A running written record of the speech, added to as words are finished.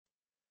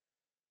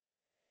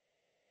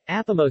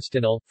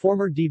Apimostinel,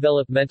 former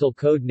developmental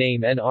code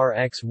name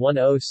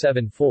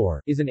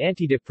NRX-1074, is an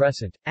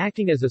antidepressant,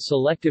 acting as a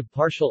selective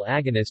partial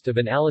agonist of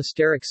an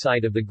allosteric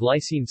site of the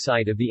glycine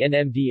site of the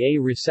NMDA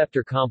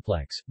receptor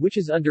complex, which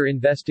is under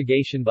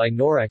investigation by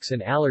Norex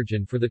and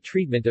Allergan for the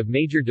treatment of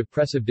major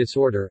depressive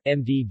disorder,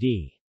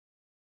 MDD.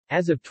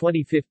 As of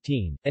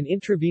 2015, an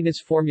intravenous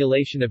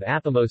formulation of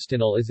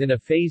apimostinel is in a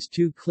Phase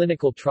 2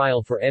 clinical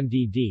trial for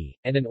MDD,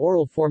 and an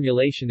oral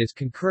formulation is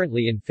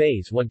concurrently in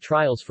Phase 1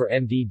 trials for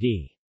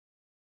MDD.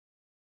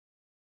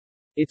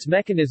 Its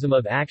mechanism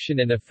of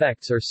action and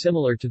effects are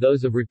similar to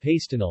those of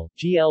repastinel,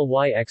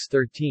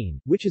 GLYX13,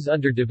 which is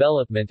under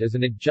development as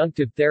an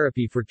adjunctive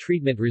therapy for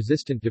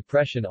treatment-resistant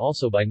depression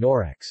also by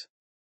Norex.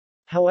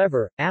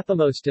 However,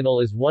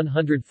 apimostinel is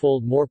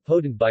 100-fold more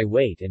potent by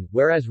weight and,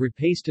 whereas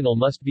repastinel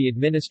must be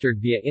administered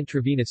via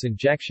intravenous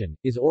injection,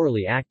 is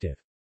orally active.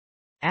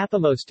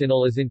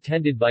 Apimostinel is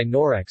intended by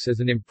Norex as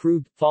an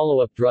improved,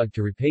 follow-up drug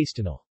to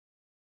repastinel.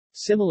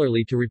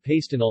 Similarly to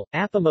repastinel,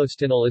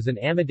 apimostinel is an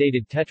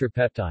amidated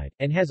tetrapeptide,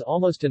 and has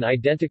almost an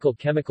identical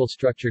chemical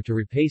structure to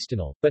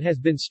repastinel, but has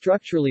been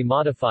structurally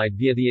modified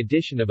via the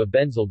addition of a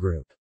benzyl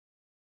group.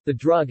 The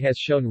drug has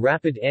shown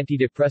rapid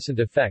antidepressant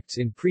effects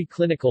in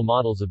preclinical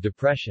models of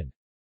depression.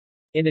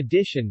 In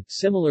addition,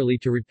 similarly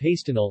to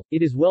repastinel,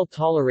 it is well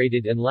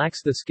tolerated and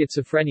lacks the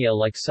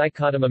schizophrenia-like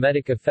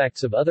psychotomimetic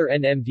effects of other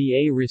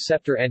NMDA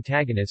receptor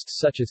antagonists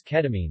such as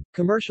ketamine.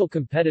 Commercial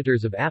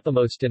competitors of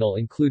apimostinel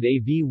include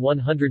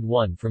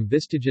AV101 from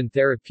Vistagen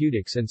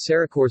Therapeutics and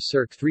Cerecor's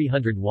Circ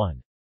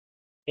 301.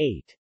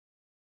 8.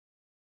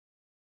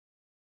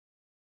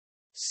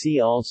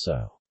 See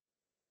also: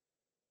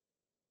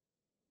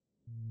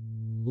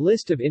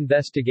 List of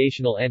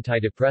investigational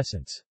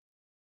antidepressants.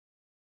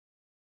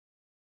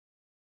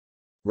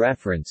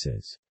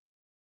 References.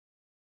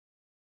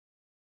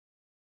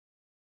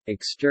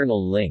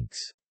 External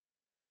links.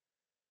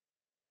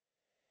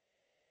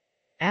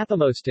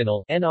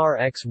 Apimostinel,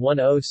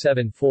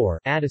 NRX-1074,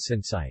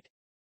 Addison site.